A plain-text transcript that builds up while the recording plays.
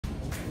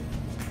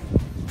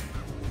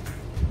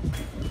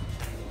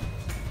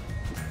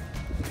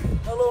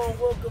Hello and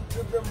welcome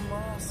to the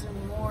Moss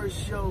and Morris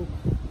Show.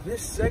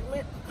 This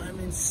segment, I'm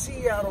in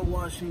Seattle,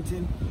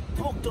 Washington,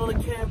 booked on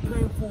a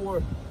campaign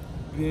for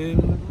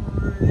Ben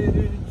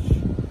Rich.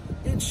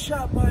 It's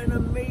shot by an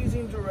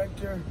amazing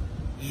director,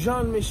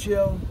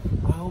 Jean-Michel.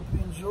 I hope you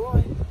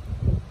enjoy.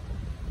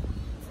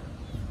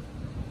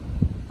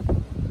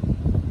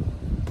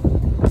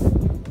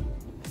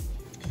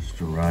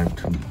 Just arrived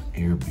to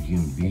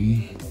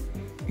Airbnb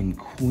in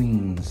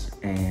Queens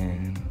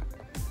and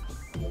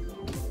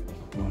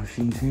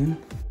Washington.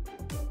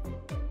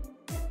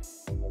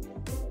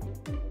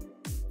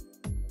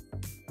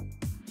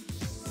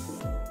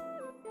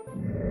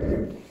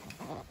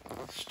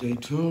 Stay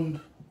tuned.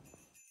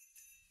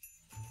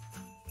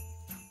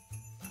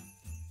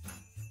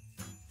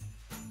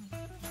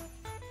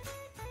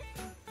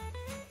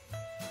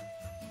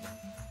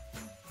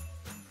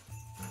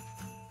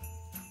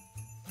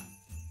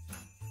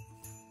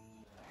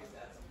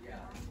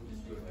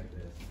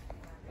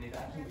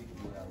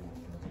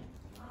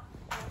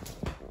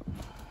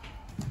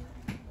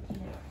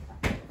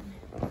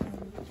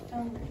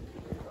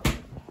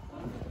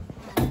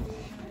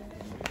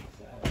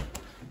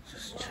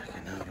 Just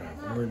checking out our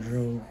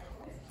wardrobe,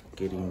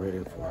 getting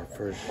ready for our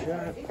first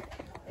shot.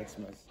 That's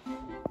my.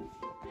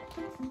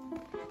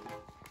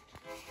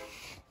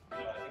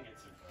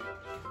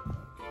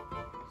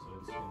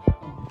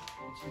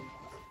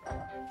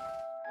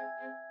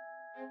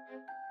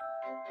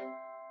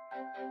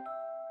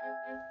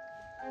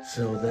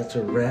 So that's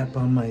a wrap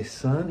on my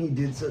son. He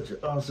did such an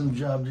awesome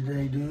job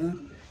today,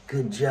 dude.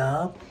 Good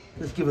job.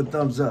 Let's give a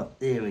thumbs up.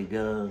 There we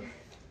go.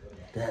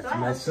 That's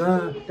my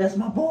son. That's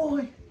my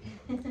boy.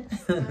 Hi,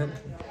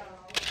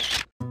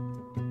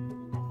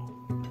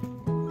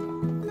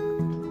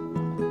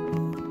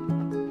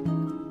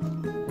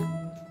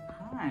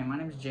 my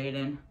name is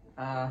Jaden.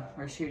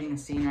 We're shooting a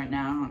scene right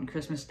now on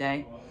Christmas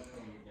Day.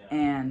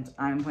 And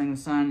I'm playing the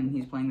son and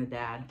he's playing the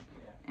dad.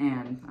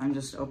 And I'm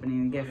just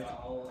opening a gift.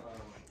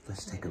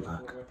 Let's take a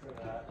look.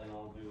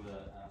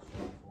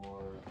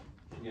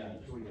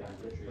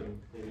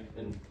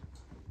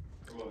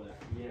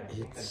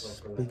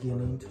 It's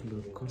beginning to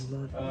look a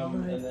lot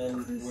like and then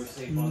we're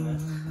safe on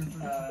this.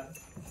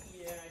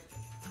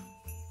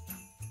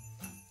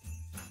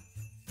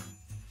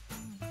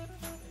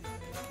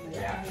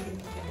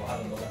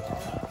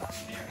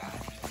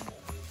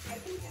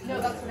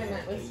 No, that's what I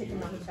meant, was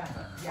taking on the chat.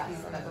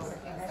 Yes, that's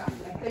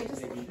exactly. They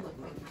just look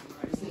like,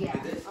 yeah.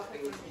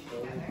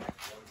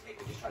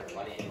 Just try to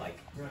run it in like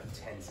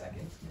 10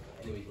 seconds,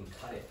 and then we can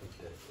cut it with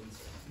the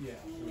insert.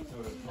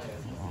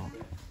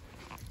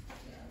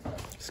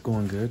 It's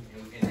going good.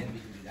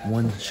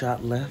 One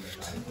shot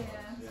left.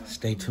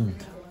 Stay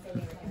tuned.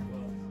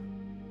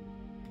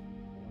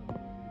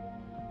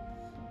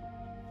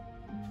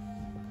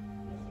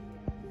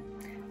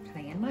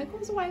 Playing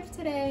Michael's wife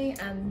today,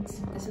 and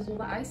this is all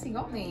that Icy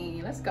got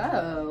me. Let's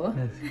go.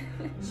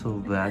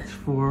 So that's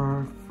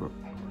for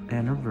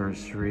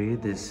anniversary.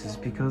 This is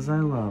because I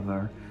love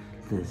her.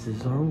 This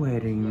is our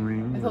wedding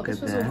ring. I thought Look this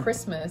at was that. all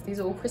Christmas. These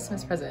are all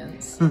Christmas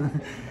presents.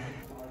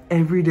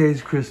 Every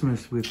day's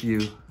Christmas with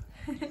you.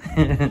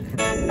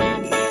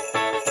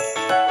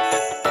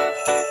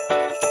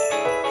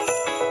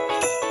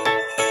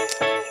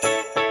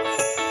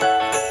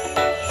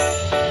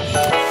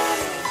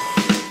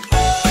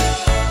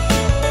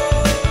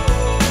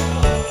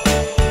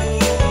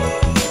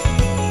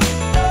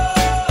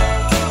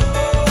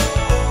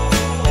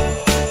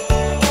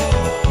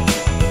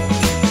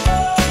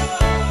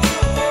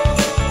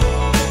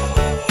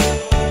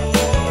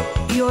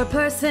 Your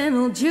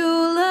personal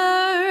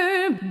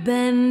jeweler,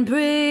 Ben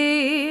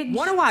Bridge.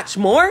 Want to watch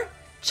more?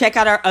 Check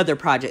out our other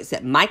projects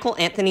at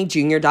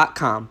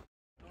michaelanthonyjr.com.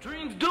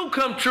 Dreams do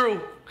come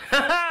true.